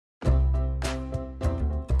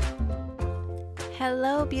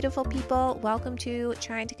Hello, beautiful people. Welcome to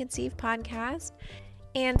Trying to Conceive podcast.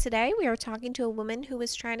 And today we are talking to a woman who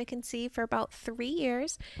was trying to conceive for about 3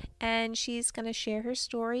 years, and she's going to share her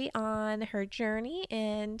story on her journey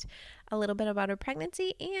and a little bit about her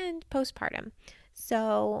pregnancy and postpartum.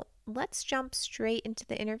 So let's jump straight into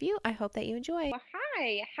the interview. I hope that you enjoy. Well,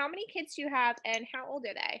 hi, how many kids do you have and how old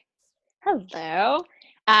are they? Hello.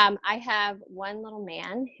 I have one little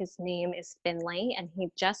man. His name is Finley, and he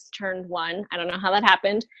just turned one. I don't know how that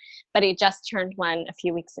happened, but he just turned one a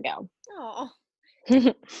few weeks ago. Oh,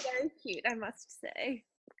 very cute, I must say.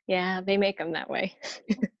 Yeah, they make them that way.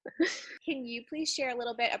 Can you please share a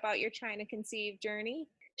little bit about your trying to conceive journey?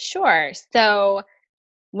 Sure. So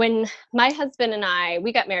when my husband and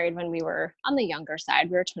we got married when we were on the younger side.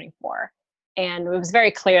 We were 24. And it was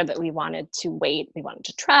very clear that we wanted to wait. We wanted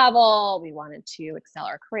to travel. We wanted to excel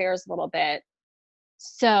our careers a little bit.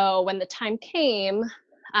 So when the time came,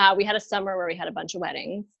 we had a summer where we had a bunch of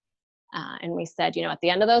weddings. And we said, at the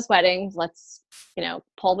end of those weddings, let's,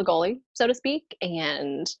 pull the goalie, so to speak,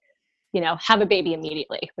 and, have a baby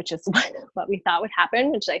immediately, which is what we thought would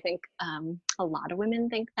happen, which I think a lot of women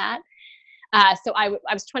think that. So I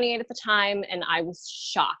was 28 at the time, and I was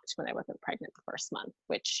shocked when I wasn't pregnant the first month,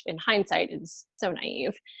 which in hindsight is so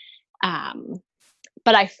naive.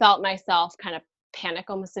 But I felt myself kind of panic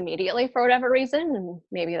almost immediately for whatever reason. And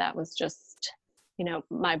maybe that was just,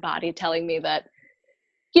 my body telling me that,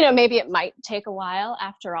 maybe it might take a while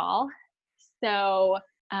after all. So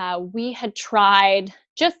we had tried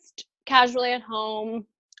just casually at home.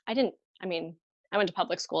 I went to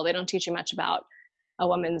public school. They don't teach you much about a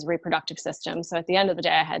woman's reproductive system. So at the end of the day,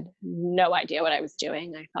 I had no idea what I was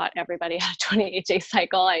doing. I thought everybody had a 28-day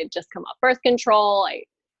cycle. I had just come off birth control. I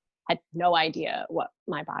had no idea what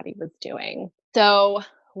my body was doing. So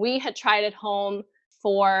we had tried at home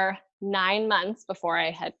for 9 months before I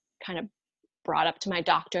had kind of brought up to my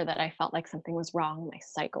doctor that I felt like something was wrong. My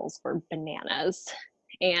cycles were bananas.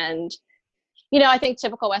 And, I think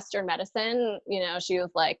typical Western medicine, she was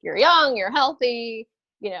like, you're young, you're healthy,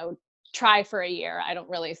 try for a year. I don't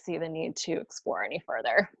really see the need to explore any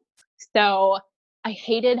further. So I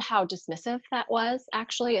hated how dismissive that was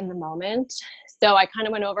actually in the moment. So I kind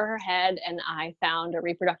of went over her head and I found a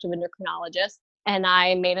reproductive endocrinologist, and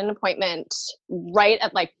I made an appointment right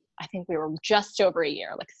at I think we were just over a year,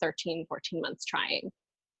 13, 14 months trying.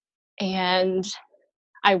 And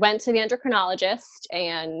I went to the endocrinologist,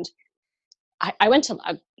 and I went to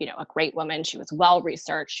a great woman. She was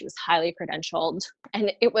well-researched. She was highly credentialed.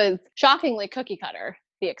 And it was shockingly cookie cutter,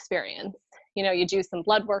 the experience. You do some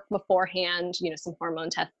blood work beforehand, some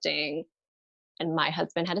hormone testing. And my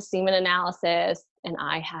husband had a semen analysis, and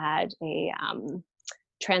I had a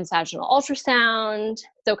transvaginal ultrasound.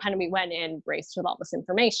 So kind of we went in braced with all this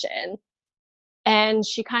information. And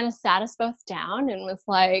she kind of sat us both down and was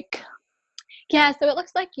like, yeah, so it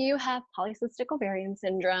looks like you have polycystic ovarian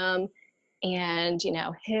syndrome. And,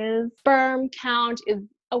 his sperm count is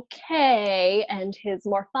okay. And his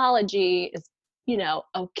morphology is,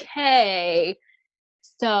 okay.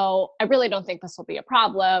 So I really don't think this will be a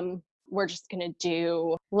problem. We're just going to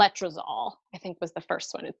do letrozole, I think was the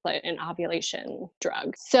first one. It's an ovulation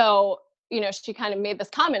drug. So, she kind of made this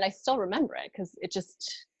comment. I still remember it because it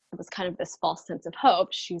was kind of this false sense of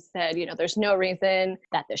hope. She said, there's no reason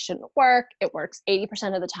that this shouldn't work. It works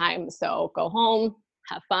 80% of the time. So go home,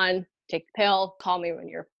 have fun, take the pill, call me when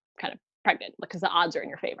you're kind of pregnant because the odds are in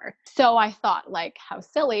your favor. So I thought, how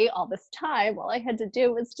silly, all this time, all I had to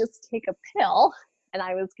do was just take a pill and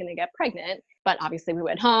I was going to get pregnant. But obviously we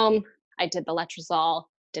went home. I did the letrozole,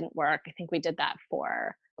 didn't work. I think we did that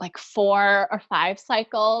for 4 or 5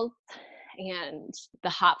 cycles. And the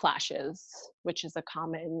hot flashes, which is a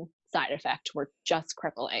common side effect, were just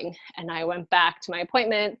crippling. And I went back to my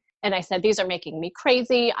appointment and I said, these are making me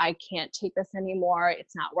crazy. I can't take this anymore.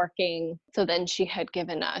 It's not working. So then she had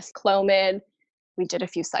given us Clomid. We did a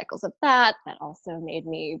few cycles of that. That also made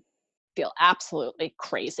me feel absolutely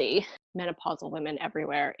crazy. Menopausal women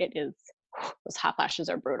everywhere. Those hot flashes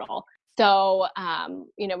are brutal. So,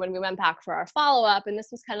 when we went back for our follow-up, and this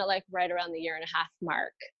was kind of right around the 1.5 year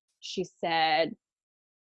mark, she said,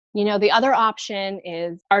 the other option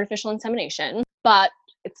is artificial insemination, but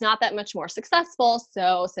it's not that much more successful.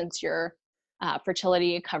 So since your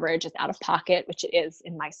fertility coverage is out of pocket, which it is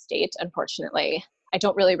in my state, unfortunately, I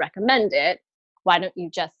don't really recommend it. Why don't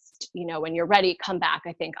you just, when you're ready, come back.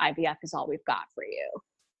 I think IVF is all we've got for you.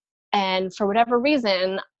 And for whatever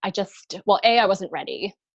reason, I wasn't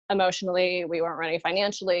ready. Emotionally, we weren't ready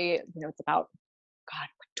financially. It's about,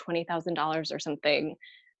 $20,000 or something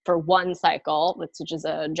for one cycle, which is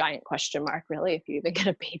a giant question mark, really, if you even get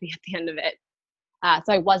a baby at the end of it.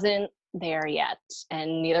 So I wasn't there yet,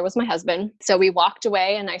 and neither was my husband. So we walked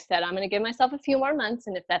away, and I said, I'm going to give myself a few more months,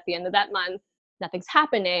 and if at the end of that month nothing's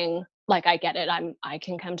happening, like, I get it, I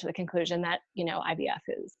can come to the conclusion that, IVF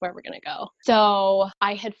is where we're going to go. So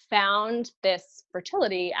I had found this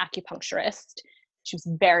fertility acupuncturist. She was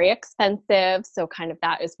very expensive, so kind of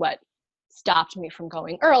that is what stopped me from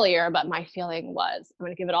going earlier. But my feeling was, I'm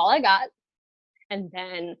going to give it all I got, and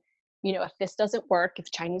then, if this doesn't work,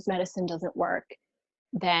 if Chinese medicine doesn't work,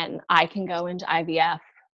 then I can go into IVF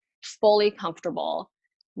fully comfortable,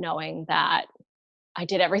 knowing that I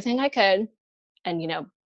did everything I could. And,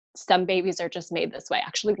 some babies are just made this way.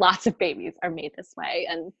 Actually, lots of babies are made this way.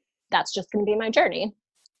 And that's just going to be my journey.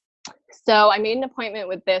 So I made an appointment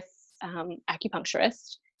with this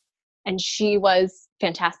acupuncturist, and she was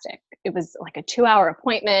fantastic. It was like a 2-hour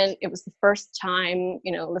appointment. It was the first time,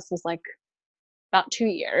 this was like about 2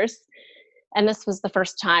 years. And this was the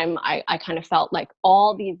first time I kind of felt like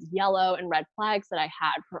all these yellow and red flags that I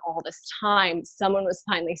had for all this time, someone was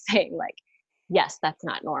finally saying, like, yes, that's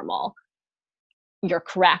not normal. You're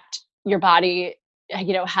correct. Your body,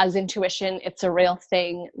 has intuition. It's a real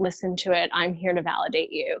thing. Listen to it. I'm here to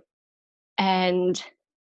validate you. And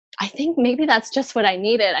I think maybe that's just what I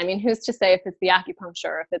needed. I mean, who's to say if it's the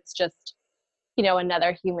acupuncture, if it's just,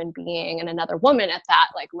 another human being and another woman at that,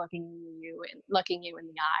 like looking you in the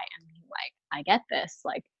eye and being like, I get this,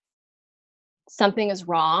 like, something is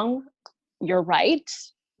wrong. You're right.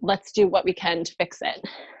 Let's do what we can to fix it.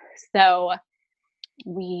 So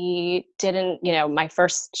we didn't, my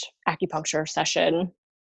first acupuncture session,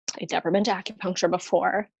 I'd never been to acupuncture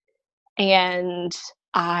before. And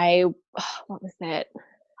what was it?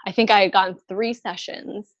 I think I had gone 3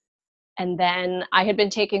 sessions. And then I had been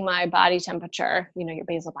taking my body temperature, your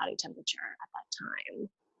basal body temperature at that time.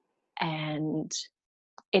 And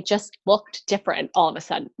it just looked different all of a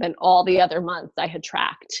sudden than all the other months I had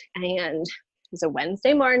tracked. And it was a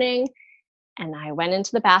Wednesday morning, and I went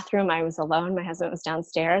into the bathroom. I was alone. My husband was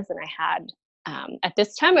downstairs, and I had, at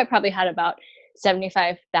this time, I probably had about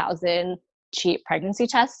 75,000 cheap pregnancy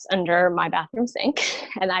tests under my bathroom sink.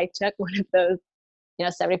 And I took one of those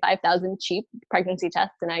 75,000 cheap pregnancy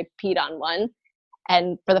tests, and I peed on one.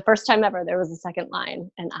 And for the first time ever, there was a second line.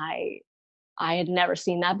 And I had never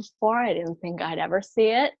seen that before. I didn't think I'd ever see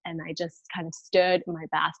it. And I just kind of stood in my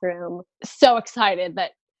bathroom, so excited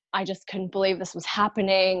that I just couldn't believe this was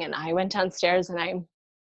happening. And I went downstairs, and I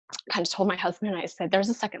kind of told my husband, I said, there's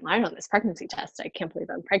a second line on this pregnancy test. I can't believe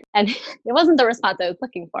I'm pregnant. And it wasn't the response I was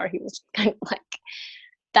looking for. He was just kind of like,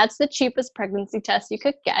 that's the cheapest pregnancy test you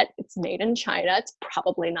could get. It's made in China. It's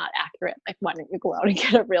probably not accurate. Like, why don't you go out and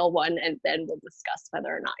get a real one, and then we'll discuss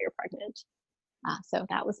whether or not you're pregnant. So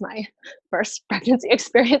that was my first pregnancy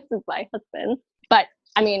experience with my husband. But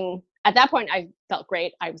I mean, at that point, I felt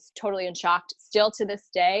great. I was totally in shock. Still to this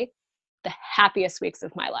day, the happiest weeks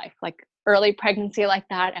of my life. Like, early pregnancy like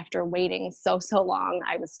that, after waiting so long,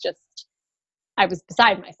 I was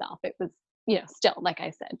beside myself. It was, still, like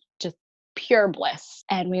I said, just pure bliss.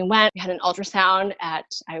 And we had an ultrasound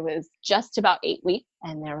I was just about 8 weeks,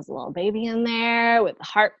 and there was a little baby in there with a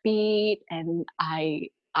heartbeat, and I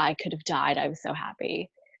could have died. I was so happy.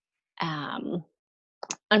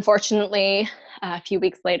 Unfortunately, a few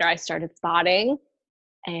weeks later, I started spotting,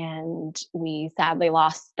 and we sadly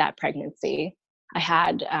lost that pregnancy. I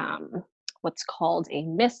had what's called a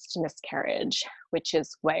missed miscarriage, which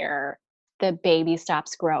is where the baby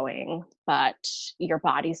stops growing, but your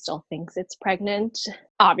body still thinks it's pregnant.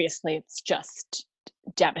 Obviously, it's just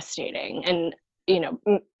devastating. And,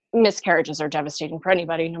 miscarriages are devastating for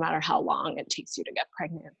anybody, no matter how long it takes you to get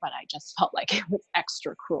pregnant. But I just felt like it was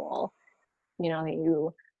extra cruel.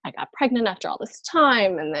 I got pregnant after all this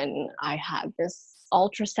time, and then I had this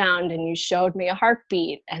ultrasound, and you showed me a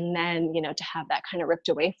heartbeat, and then to have that kind of ripped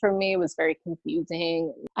away from me was very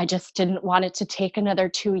confusing. I just didn't want it to take another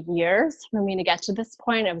 2 years for me to get to this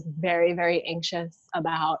point. I was very, very anxious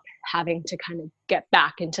about having to kind of get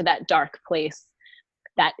back into that dark place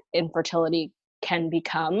that infertility can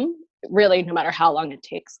become, really, no matter how long it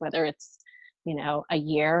takes, whether it's a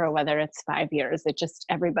year or whether it's 5 years.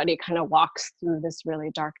 Everybody kind of walks through this really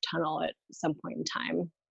dark tunnel at some point in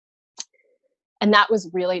time. And that was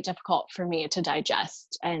really difficult for me to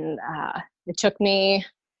digest. And it took me,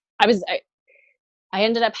 I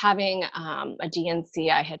ended up having a DNC.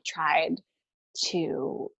 I had tried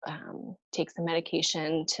to take some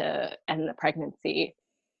medication to end the pregnancy,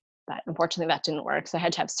 but unfortunately that didn't work. So I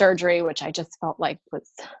had to have surgery, which I just felt like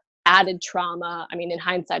was added trauma. I mean, in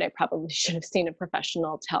hindsight, I probably should have seen a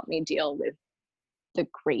professional to help me deal with the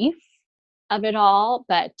grief of it all.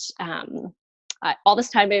 But all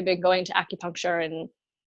this time I've been going to acupuncture, and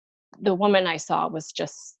the woman I saw was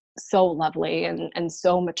just so lovely and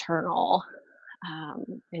so maternal.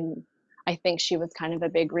 And I think she was kind of a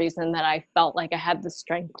big reason that I felt like I had the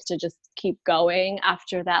strength to just keep going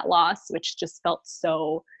after that loss, which just felt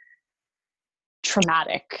so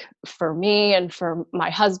traumatic for me and for my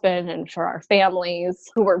husband and for our families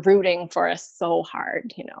who were rooting for us so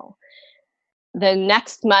hard, you know. The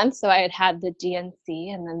next month, so I had the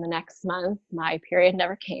DNC, and then the next month my period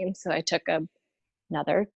never came, so I took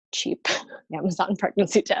another cheap Amazon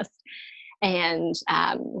pregnancy test, and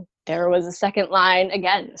there was a second line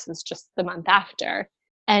again. This was just the month after,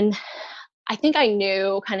 and I think I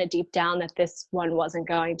knew kind of deep down that this one wasn't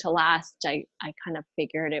going to last. I kind of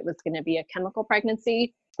figured it was going to be a chemical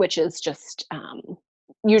pregnancy, which is just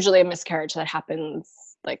usually a miscarriage that happens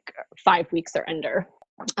like 5 weeks or under.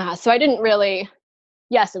 So I didn't really,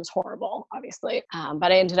 yes, it was horrible, obviously,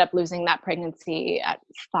 but I ended up losing that pregnancy at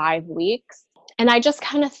 5 weeks. And I just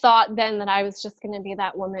kind of thought then that I was just going to be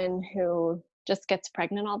that woman who just gets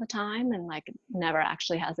pregnant all the time and like never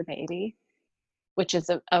actually has a baby, which is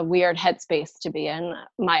a weird headspace to be in.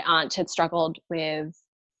 My aunt had struggled with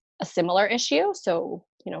a similar issue. So,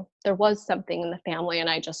 you know, there was something in the family, and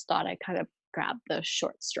I just thought I kind of grabbed the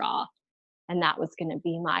short straw. And that was going to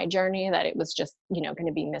be my journey, that it was just, you know, going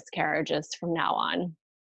to be miscarriages from now on.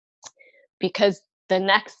 Because the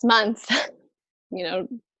next month, you know,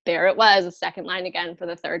 there it was, a second line again for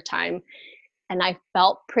the third time. And I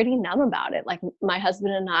felt pretty numb about it. Like my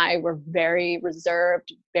husband and I were very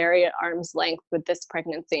reserved, very at arm's length with this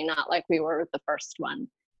pregnancy, not like we were with the first one,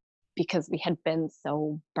 because we had been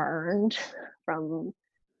so burned from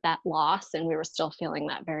that loss, and we were still feeling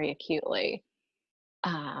that very acutely.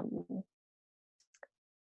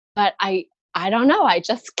 But I don't know. I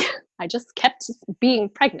just kept being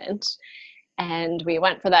pregnant. And we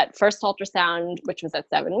went for that first ultrasound, which was at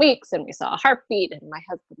 7 weeks, and we saw a heartbeat. And my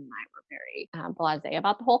husband and I were very blasé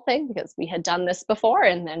about the whole thing, because we had done this before,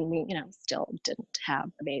 and then we, you know, still didn't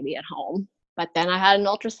have a baby at home. But then I had an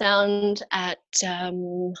ultrasound at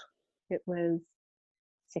it was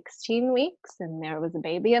 16 weeks, and there was a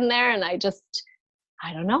baby in there, and I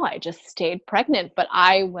don't know, I just stayed pregnant, but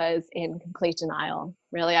I was in complete denial.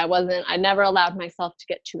 Really, I never allowed myself to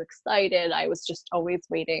get too excited. I was just always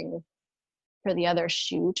waiting for the other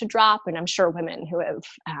shoe to drop. And I'm sure women who have,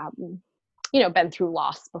 you know, been through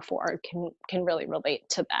loss before can really relate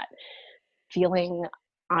to that feeling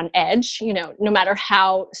on edge, you know, no matter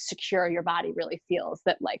how secure your body really feels.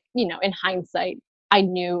 That, like, you know, in hindsight, I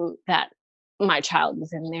knew that my child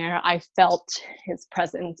was in there. I felt his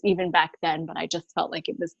presence even back then, but I just felt like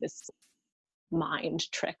it was this mind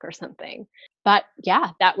trick or something. But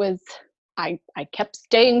yeah, that was, I kept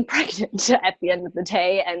staying pregnant at the end of the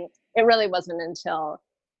day. And it really wasn't until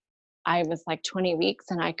I was like 20 weeks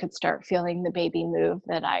and I could start feeling the baby move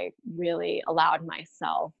that I really allowed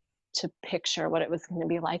myself to picture what it was going to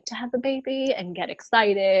be like to have a baby and get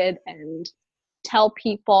excited and tell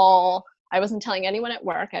people. I wasn't telling anyone at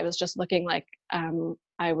work. I was just looking like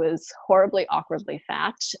I was horribly, awkwardly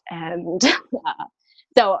fat. And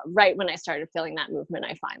so right when I started feeling that movement,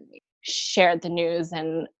 I finally shared the news.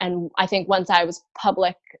 And I think once I was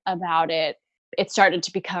public about it, it started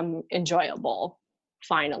to become enjoyable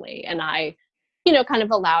finally. And I, you know, kind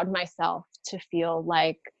of allowed myself to feel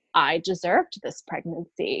like I deserved this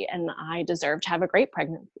pregnancy and I deserved to have a great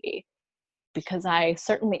pregnancy, because I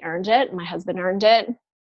certainly earned it. My husband earned it.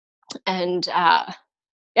 And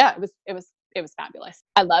yeah, it was fabulous.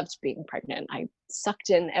 I loved being pregnant. I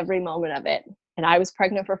sucked in every moment of it. And I was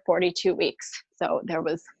pregnant for 42 weeks. So there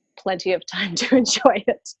was plenty of time to enjoy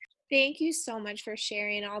it. Thank you so much for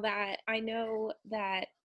sharing all that. I know that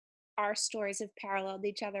our stories have paralleled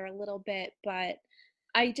each other a little bit, but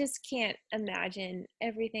I just can't imagine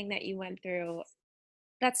everything that you went through.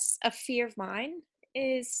 That's a fear of mine,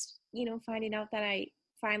 is, you know, finding out that I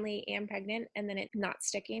finally am pregnant and then it not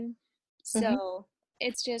sticking. Mm-hmm. So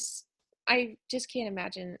it's just, I just can't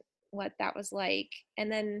imagine what that was like. And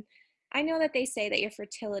then I know that they say that your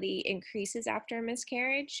fertility increases after a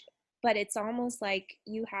miscarriage, but it's almost like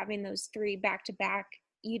you having those three back to back,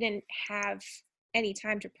 you didn't have any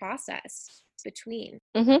time to process between.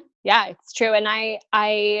 Mm-hmm. Yeah, it's true. And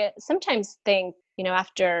I sometimes think, you know,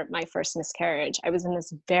 after my first miscarriage, I was in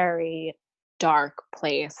this very dark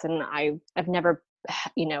place, and I've never,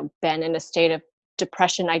 you know, been in a state of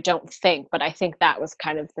depression, I don't think, but I think that was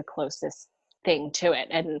kind of the closest thing to it.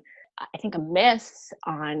 And I think a miss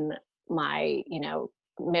on my, you know,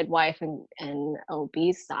 midwife and OB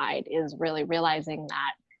side is really realizing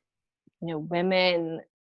that, you know, women,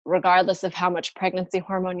 regardless of how much pregnancy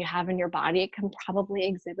hormone you have in your body, can probably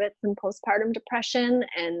exhibit some postpartum depression.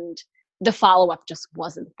 And the follow-up just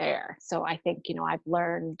wasn't there. So I think, I've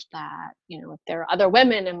learned that, if there are other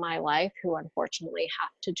women in my life who unfortunately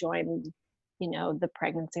have to join, the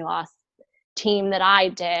pregnancy loss team that I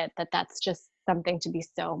did, that's just something to be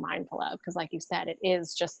so mindful of. Because like you said,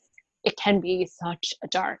 it can be such a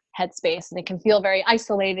dark headspace, and it can feel very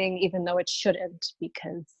isolating, even though it shouldn't,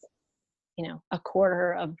 because, a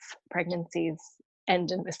quarter of pregnancies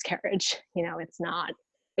end in miscarriage.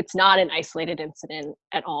 It's not an isolated incident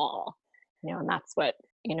at all. And that's what,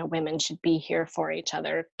 women should be here for each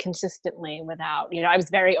other consistently without, I was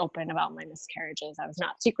very open about my miscarriages. I was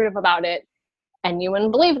not secretive about it. And you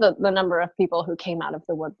wouldn't believe the number of people who came out of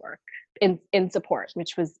the woodwork in support,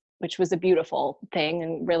 which was a beautiful thing,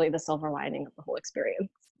 and really the silver lining of the whole experience.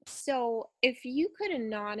 So if you could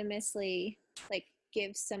anonymously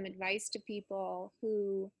give some advice to people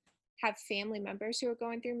who have family members who are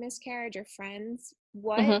going through miscarriage or friends,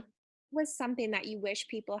 what was something that you wish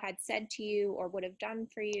people had said to you or would have done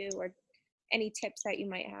for you, or any tips that you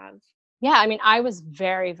might have? Yeah, I was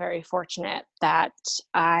very, very fortunate that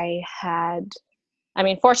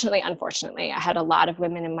fortunately, unfortunately, I had a lot of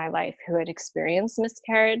women in my life who had experienced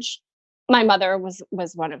miscarriage. My mother was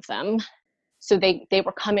one of them. So they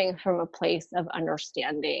were coming from a place of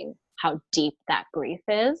understanding how deep that grief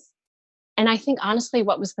is. And I think honestly,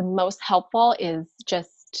 what was the most helpful is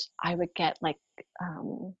just, I would get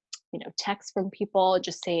texts from people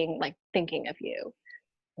just saying thinking of you.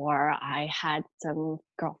 Or I had some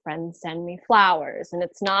girlfriends send me flowers, and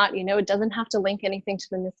it's not, it doesn't have to link anything to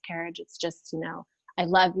the miscarriage. It's just, I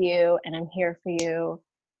love you and I'm here for you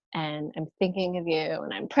and I'm thinking of you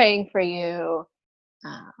and I'm praying for you.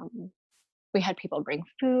 We had people bring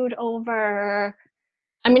food over.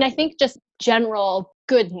 I think just general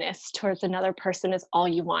goodness towards another person is all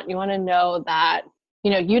you want. You want to know that,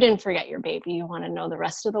 you didn't forget your baby. You want to know the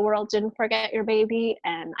rest of the world didn't forget your baby.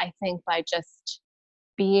 And I think by just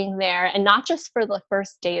being there, and not just for the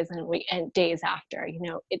first days and days after,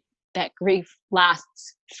 that grief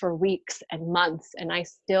lasts for weeks and months. And I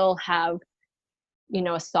still have,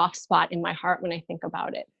 a soft spot in my heart when I think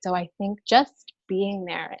about it. So I think just being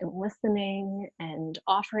there and listening and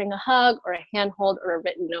offering a hug or a handhold or a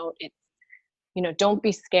written note, it's, don't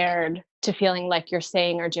be scared to feeling like you're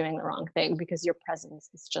saying or doing the wrong thing, because your presence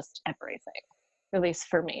is just everything. At least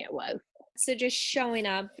for me, it was. So just showing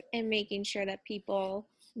up and making sure that people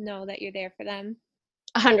know that you're there for them.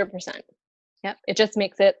 100%. Yep. It just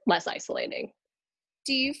makes it less isolating.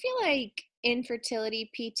 Do you feel like infertility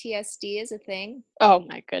PTSD is a thing? Oh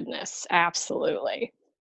my goodness. Absolutely.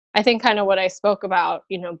 I think kind of what I spoke about,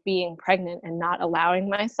 being pregnant and not allowing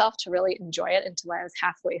myself to really enjoy it until I was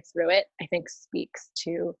halfway through it, I think speaks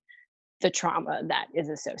to the trauma that is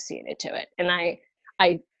associated to it. And I,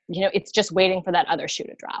 it's just waiting for that other shoe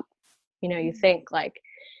to drop. You think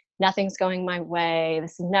nothing's going my way.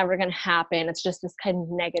 This is never going to happen. It's just this kind of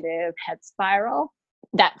negative head spiral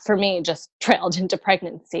that for me just trailed into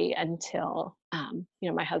pregnancy until,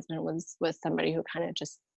 my husband was somebody who kind of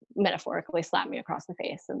just metaphorically slapped me across the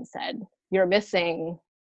face and said, you're missing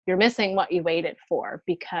what you waited for,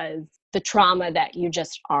 because the trauma that you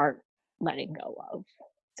just aren't letting go of.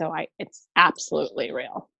 So it's absolutely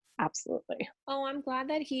real. Absolutely. Oh, I'm glad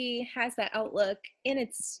that he has that outlook. And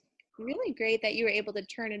it's really great that you were able to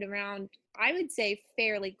turn it around, I would say,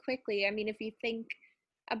 fairly quickly. If you think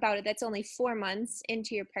about it, that's only 4 months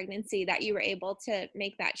into your pregnancy that you were able to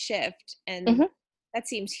make that shift. And that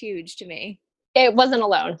seems huge to me. It wasn't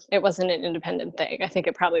alone. It wasn't an independent thing. I think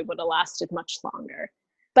it probably would have lasted much longer.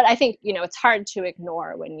 But I think, it's hard to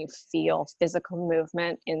ignore when you feel physical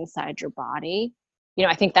movement inside your body.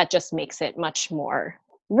 I think that just makes it much more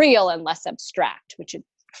real and less abstract, which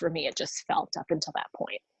for me, it just felt up until that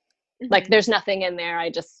point. There's nothing in there.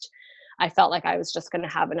 I felt like I was just going to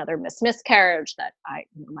have another miscarriage, that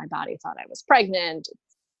my body thought I was pregnant.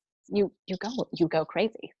 You go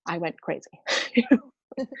crazy. I went crazy.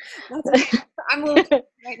 I'm a little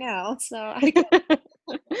right now. So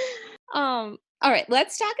all right,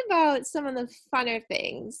 let's talk about some of the funner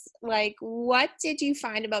things. What did you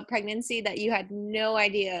find about pregnancy that you had no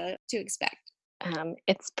idea to expect?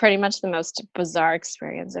 It's pretty much the most bizarre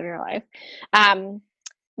experience of your life.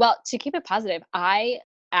 Well, to keep it positive, I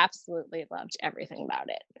absolutely loved everything about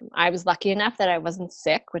it. I was lucky enough that I wasn't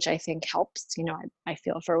sick, which I think helps. I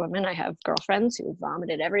feel for women. I have girlfriends who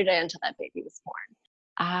vomited every day until that baby was born.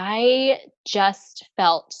 I just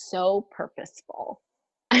felt so purposeful.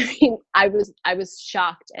 I was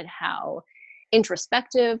shocked at how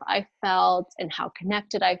introspective I felt and how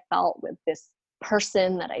connected I felt with this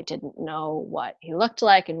person that I didn't know what he looked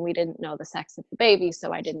like, and we didn't know the sex of the baby,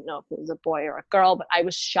 so I didn't know if it was a boy or a girl, but I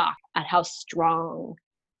was shocked at how strong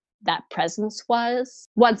that presence was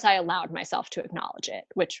once I allowed myself to acknowledge it,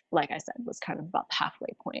 which, like I said, was kind of about the halfway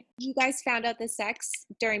point. You guys found out the sex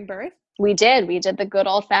during birth? We did the good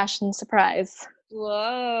old fashioned surprise.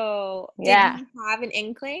 Whoa. Yeah. Did you have an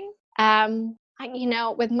inkling?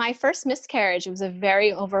 With my first miscarriage, it was a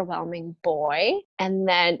very overwhelming boy. And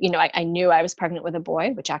then, I knew I was pregnant with a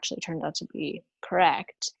boy, which actually turned out to be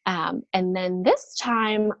correct. And then this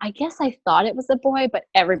time, I guess I thought it was a boy, but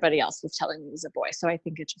everybody else was telling me it was a boy. So I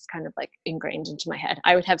think it just kind of like ingrained into my head.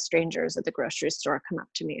 I would have strangers at the grocery store come up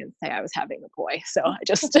to me and say I was having a boy. So I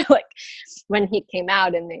just like, when he came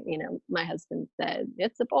out and, my husband said,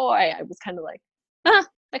 it's a boy, I was kind of like,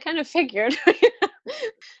 I kind of figured.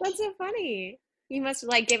 That's so funny. You must have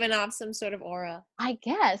like given off some sort of aura. I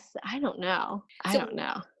guess. I don't know.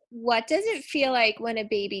 What does it feel like when a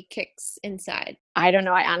baby kicks inside? I don't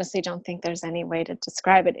know. I honestly don't think there's any way to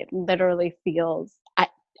describe it. It literally feels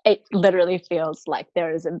like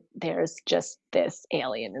there's just this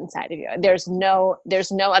alien inside of you. There's no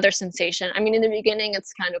other sensation. I mean, in the beginning,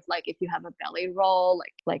 it's kind of like if you have a belly roll,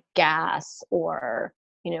 like gas, or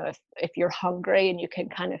if you're hungry and you can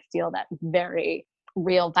kind of feel that very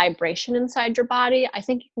real vibration inside your body. I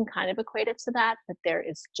think you can kind of equate it to that, but there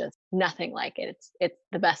is just nothing like it. It's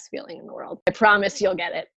the best feeling in the world. I promise you'll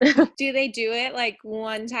get it. Do they do it like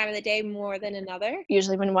one time of the day more than another?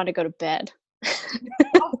 Usually when you want to go to bed.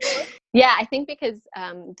 Yeah, I think because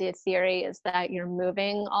the theory is that you're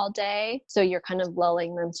moving all day, so you're kind of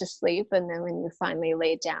lulling them to sleep, and then when you finally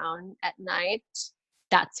lay down at night,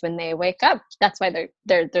 that's when they wake up. That's why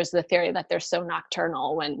there's the theory that they're so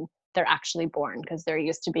nocturnal when they're actually born, because they're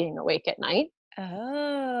used to being awake at night.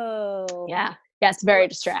 Oh. Yeah, it's very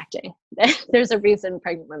distracting. There's a reason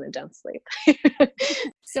pregnant women don't sleep.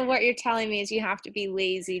 So what you're telling me is you have to be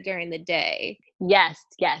lazy during the day. Yes.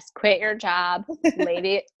 Quit your job,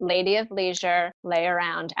 lady of leisure, lay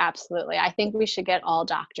around. Absolutely. I think we should get all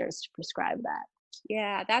doctors to prescribe that.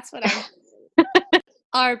 Yeah, that's what I'm.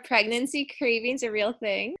 Are pregnancy cravings a real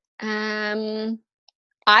thing?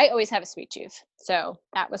 I always have a sweet tooth, so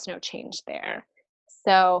that was no change there.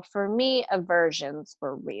 So for me, aversions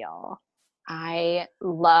were real. I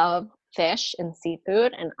love fish and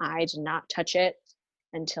seafood, and I did not touch it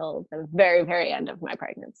until the very, very end of my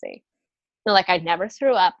pregnancy. Like, I never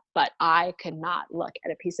threw up, but I could not look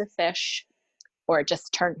at a piece of fish or it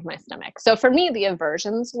just turned my stomach. So for me, the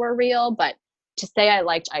aversions were real, but to say I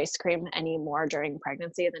liked ice cream any more during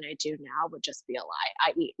pregnancy than I do now would just be a lie.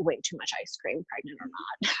 I eat way too much ice cream, pregnant or not.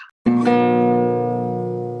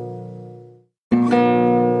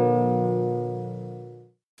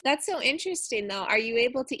 That's so interesting, though. Are you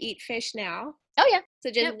able to eat fish now? Oh, yeah. So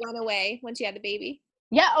just went away once you had the baby?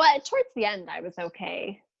 Yeah, well, towards the end, I was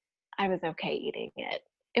okay. Eating it.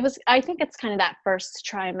 I think it's kind of that first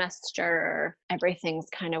trimester, everything's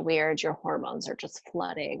kind of weird. Your hormones are just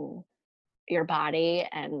flooding your body.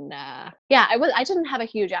 And I didn't have a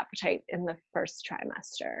huge appetite in the first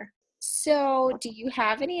trimester. So do you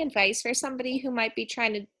have any advice for somebody who might be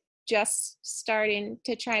just starting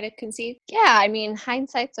to try to conceive? Yeah, I mean,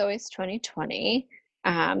 hindsight's always 20/20.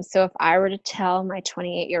 So if I were to tell my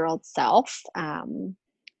 28-year-old self,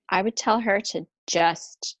 I would tell her to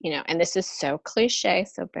just, and this is so cliche,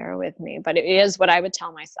 so bear with me, but it is what I would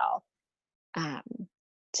tell myself,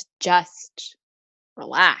 to just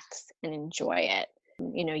relax and enjoy it.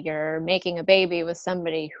 You're making a baby with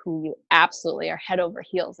somebody who you absolutely are head over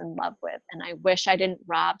heels in love with. And I wish I didn't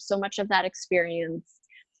rob so much of that experience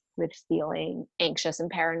with feeling anxious and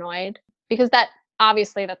paranoid, because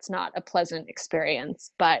that's not a pleasant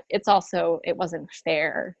experience, but it wasn't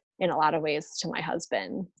fair in a lot of ways to my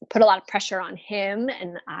husband. Put a lot of pressure on him,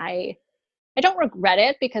 and I don't regret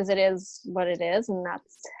it because it is what it is, and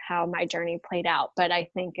that's how my journey played out. But I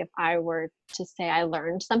think if I were to say I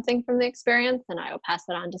learned something from the experience, and I will pass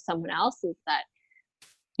it on to someone else, is that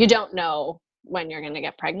you don't know when you're going to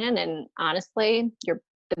get pregnant. And honestly,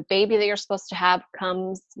 the baby that you're supposed to have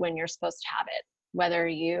comes when you're supposed to have it, whether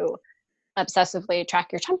you obsessively track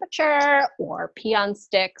your temperature or pee on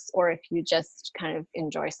sticks, or if you just kind of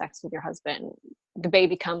enjoy sex with your husband. The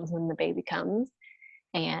baby comes when the baby comes.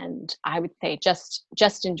 And I would say just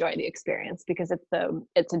enjoy the experience, because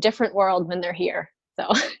it's a different world when they're here.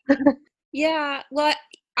 So yeah, well,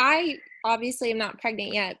 I obviously am not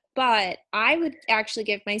pregnant yet, but I would actually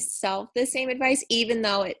give myself the same advice, even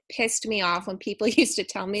though it pissed me off when people used to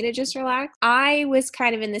tell me to just relax. I was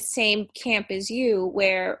kind of in the same camp as you,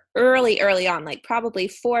 where early on, like probably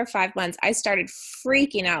 4 or 5 months, I started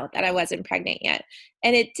freaking out that I wasn't pregnant yet.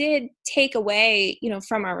 And it did take away,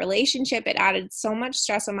 from our relationship. It added so much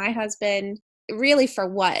stress on my husband. Really, for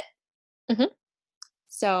what? Mm-hmm.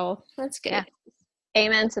 So that's good. Yeah.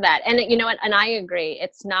 Amen to that. And you know what? And I agree.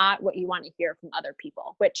 It's not what you want to hear from other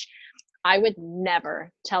people, which I would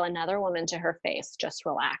never tell another woman to her face, just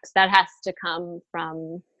relax. That has to come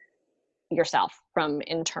from yourself, from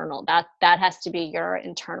internal. That has to be your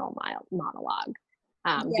internal monologue.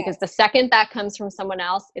 Because the Yes. second that comes from someone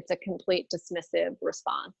else, it's a complete dismissive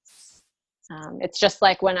response. It's just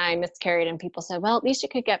like when I miscarried and people said, well, at least you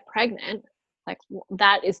could get pregnant. Like,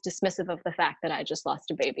 that is dismissive of the fact that I just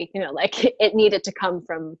lost a baby. You know, like it needed to come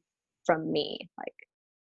from me. Like,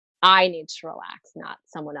 I need to relax, not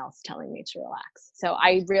someone else telling me to relax. So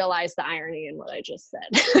I realized the irony in what I just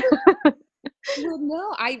said. Well,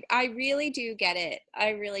 no, I really do get it. I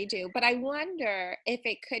really do. But I wonder if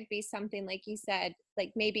it could be something like you said,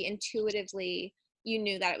 like maybe intuitively you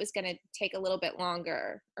knew that it was going to take a little bit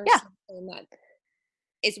longer or Yeah. something that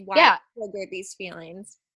is why it Yeah. triggered these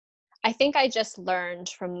feelings. I think I just learned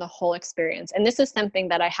from the whole experience. And this is something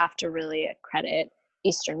that I have to really credit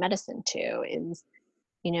Eastern medicine to is,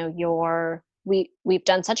 you know, we've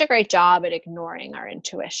done such a great job at ignoring our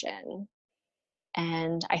intuition.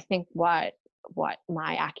 And I think what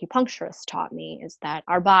my acupuncturist taught me is that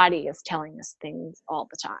our body is telling us things all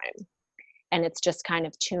the time. And it's just kind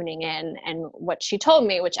of tuning in. And what she told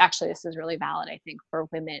me, which actually this is really valid, I think, for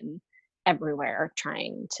women everywhere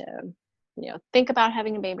trying to, you know, think about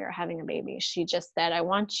having a baby or having a baby. She just said, I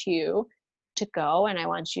want you to go and I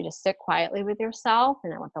want you to sit quietly with yourself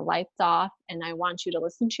and I want the lights off and I want you to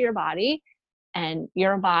listen to your body and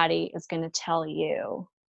your body is going to tell you,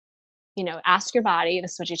 you know, ask your body.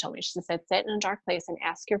 This is what she told me. She said, sit in a dark place and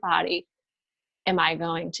ask your body, am I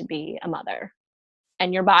going to be a mother?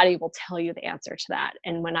 And your body will tell you the answer to that.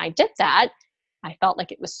 And when I did that, I felt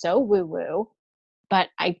like it was so woo woo, but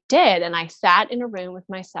I did. And I sat in a room with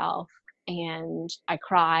myself and I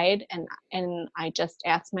cried and I just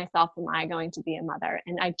asked myself, am I going to be a mother?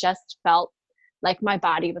 And I just felt like my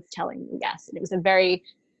body was telling me yes. And it was a very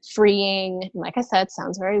freeing, like I said,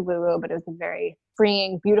 sounds very woo woo, but it was a very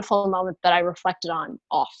freeing, beautiful moment that I reflected on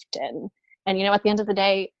often. And you know, at the end of the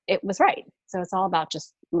day, it was right. So it's all about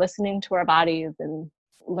just listening to our bodies and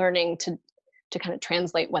learning to kind of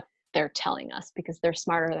translate what they're telling us because they're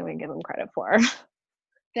smarter than we give them credit for.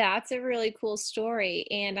 That's a really cool story,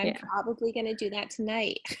 and I'm Yeah. probably going to do that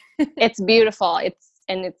tonight. It's beautiful.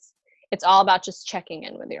 It's all about just checking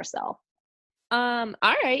in with yourself. All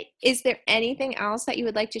right. Is there anything else that you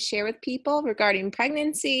would like to share with people regarding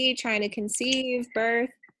pregnancy, trying to conceive, birth?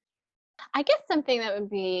 I guess something that would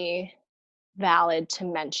be valid to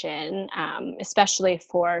mention, especially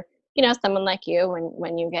for, you know, someone like you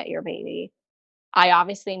when you get your baby. I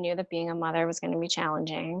obviously knew that being a mother was going to be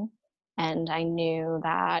challenging. And I knew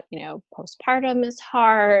that, you know, postpartum is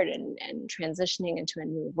hard and transitioning into a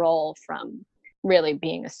new role from really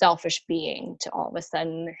being a selfish being to all of a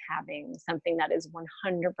sudden having something that is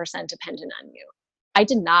 100% dependent on you. I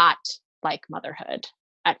did not like motherhood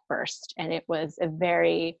at first. And it was a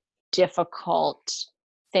very difficult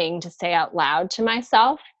thing to say out loud to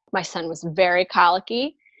myself. My son was very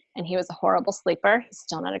colicky and he was a horrible sleeper. He's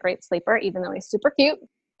still not a great sleeper, even though he's super cute.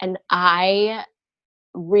 And I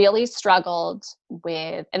really struggled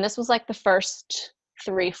with, and this was like the first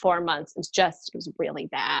 3-4 months, it was really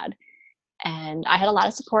bad. And I had a lot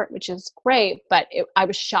of support, which is great, but I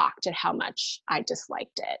was shocked at how much I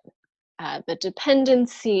disliked it. The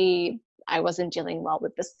dependency, I wasn't dealing well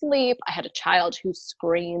with the sleep. I had a child who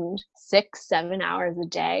screamed 6-7 hours a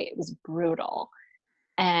day. It was brutal.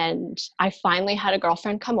 And I finally had a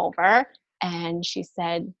girlfriend come over and she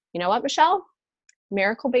said, you know what, Michelle?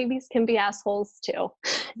 Miracle babies can be assholes too.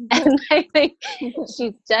 And I think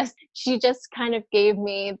she just kind of gave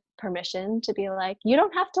me permission to be like, you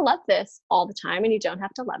don't have to love this all the time and you don't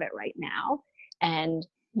have to love it right now. And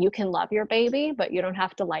you can love your baby, but you don't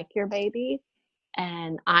have to like your baby.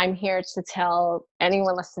 And I'm here to tell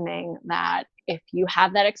anyone listening that if you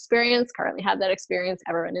have that experience, currently have that experience,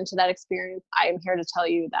 ever run into that experience, I am here to tell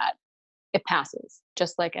you that it passes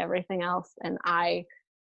just like everything else. And I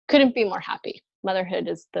couldn't be more happy. Motherhood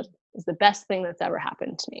is the best thing that's ever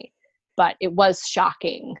happened to me. But it was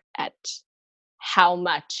shocking at how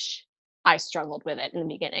much I struggled with it in the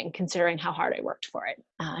beginning, considering how hard I worked for it.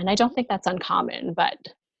 And I don't think that's uncommon, but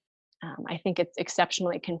I think it's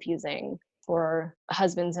exceptionally confusing for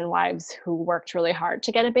husbands and wives who worked really hard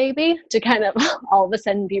to get a baby to kind of all of a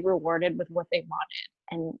sudden be rewarded with what they wanted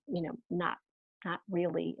and, you know, not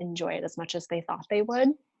really enjoy it as much as they thought they would.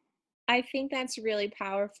 I think that's really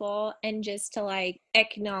powerful, and just to like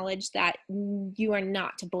acknowledge that you are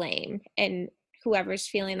not to blame and whoever's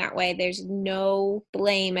feeling that way, there's no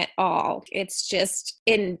blame at all. It's just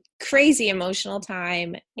in crazy emotional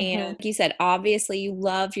time. And like you said, obviously you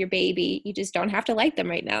love your baby. You just don't have to like them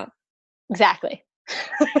right now. Exactly.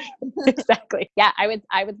 Exactly. Yeah.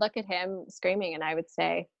 I would look at him screaming and I would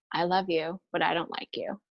say, I love you, but I don't like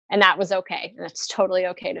you. And that was okay. And it's totally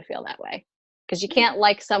okay to feel that way because you can't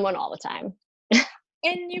like someone all the time.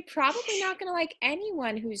 And you're probably not going to like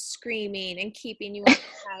anyone who's screaming and keeping you up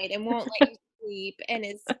at night and won't let you sleep and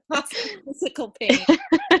is causing physical pain.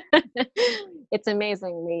 It's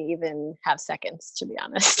amazing we even have seconds, to be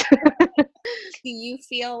honest. Do you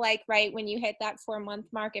feel like right when you hit that 4-month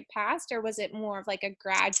mark it passed, or was it more of like a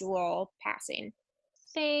gradual passing?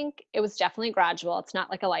 I think it was definitely gradual. It's not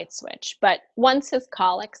like a light switch. But once his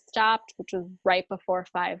colic stopped, which was right before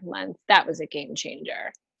 5 months, that was a game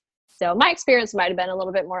changer. So my experience might have been a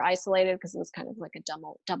little bit more isolated because it was kind of like a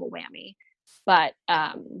double whammy. But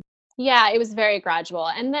yeah, it was very gradual.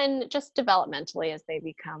 And then just developmentally, as they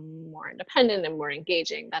become more independent and more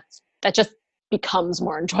engaging, that just becomes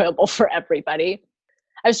more enjoyable for everybody.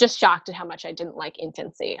 I was just shocked at how much I didn't like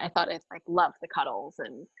infancy. I thought I'd like love the cuddles,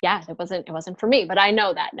 and yeah, it wasn't for me. But I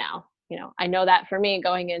know that now. I know that for me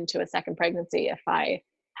going into a second pregnancy, if I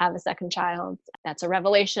have a second child, that's a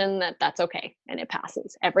revelation that's okay, and it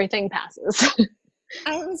passes. Everything passes.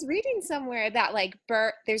 I was reading somewhere that like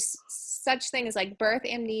there's such thing as like birth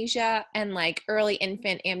amnesia and like early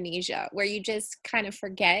infant amnesia, where you just kind of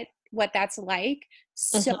forget what that's like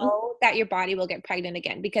so that your body will get pregnant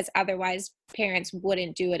again, because otherwise parents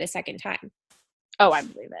wouldn't do it a second time. Oh, I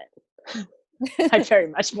believe it. I very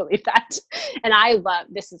much believe that. And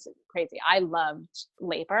this is crazy. I loved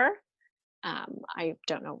labor. I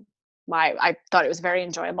don't know why. I thought it was very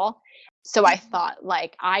enjoyable. So I thought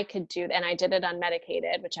like I could do, and I did it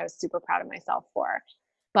unmedicated, which I was super proud of myself for.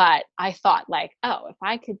 But I thought like, oh, if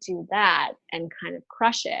I could do that and kind of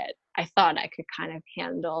crush it, I thought I could kind of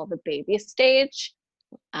handle the baby stage.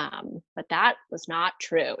 But that was not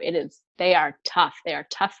true. They are tough. They are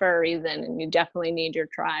tough for a reason. And you definitely need your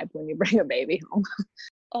tribe when you bring a baby home.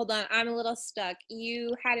 Hold on. I'm a little stuck.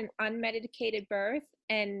 You had an unmedicated birth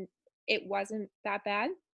and it wasn't that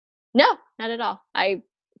bad? No, not at all. I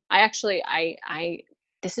actually,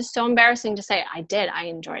 this is so embarrassing to say. I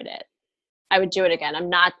enjoyed it. I would do it again. I'm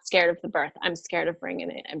not scared of the birth. I'm scared of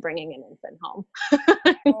bringing an infant home.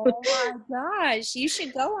 Oh my gosh. You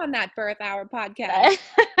should go on that Birth Hour podcast.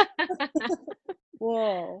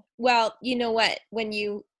 Whoa. Well, you know what? When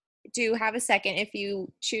you do have a second, if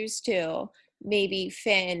you choose to, maybe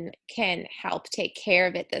Finn can help take care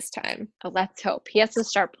of it this time. Oh, let's hope. He has to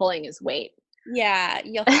start pulling his weight. Yeah,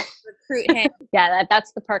 you'll have to recruit him. Yeah,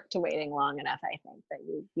 that's the perk to waiting long enough, I think, that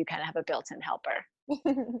you kind of have a built-in helper.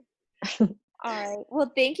 All right.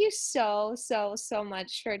 Well, thank you so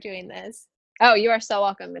much for doing this. Oh, you are so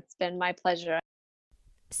welcome. It's been my pleasure.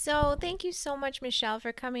 So thank you so much, Michelle,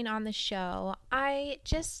 for coming on the show. I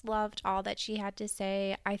just loved all that she had to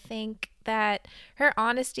say. I think that her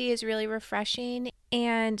honesty is really refreshing,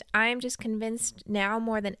 and I'm just convinced now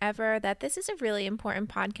more than ever that this is a really important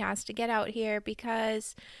podcast to get out here,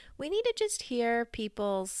 because we need to just hear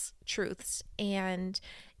people's truths. And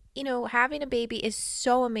having a baby is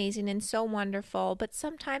so amazing and so wonderful, but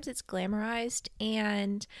sometimes it's glamorized,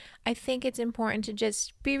 and I think it's important to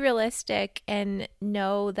just be realistic and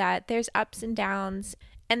know that there's ups and downs,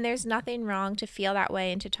 and there's nothing wrong to feel that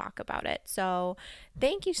way and to talk about it. So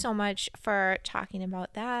thank you so much for talking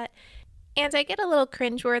about that. And I get a little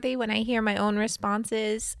cringeworthy when I hear my own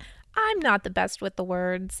responses. I'm not the best with the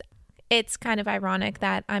words. It's kind of ironic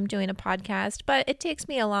that I'm doing a podcast, but it takes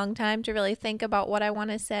me a long time to really think about what I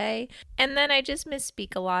want to say. And then I just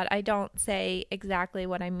misspeak a lot. I don't say exactly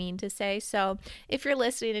what I mean to say. So if you're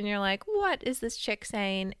listening and you're like, what is this chick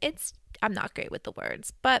saying? I'm not great with the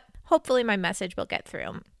words, but hopefully my message will get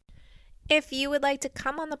through. If you would like to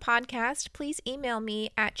come on the podcast, please email me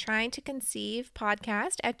at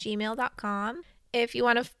tryingtoconceivepodcast@gmail.com. If you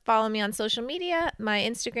want to follow me on social media, my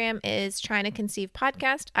Instagram is Trying to Conceive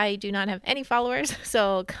Podcast. I do not have any followers,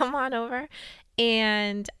 so come on over.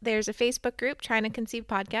 And there's a Facebook group, Trying to Conceive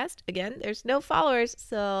Podcast. Again, there's no followers,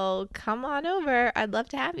 so come on over. I'd love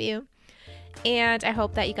to have you. And I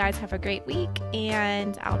hope that you guys have a great week,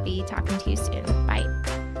 and I'll be talking to you soon. Bye.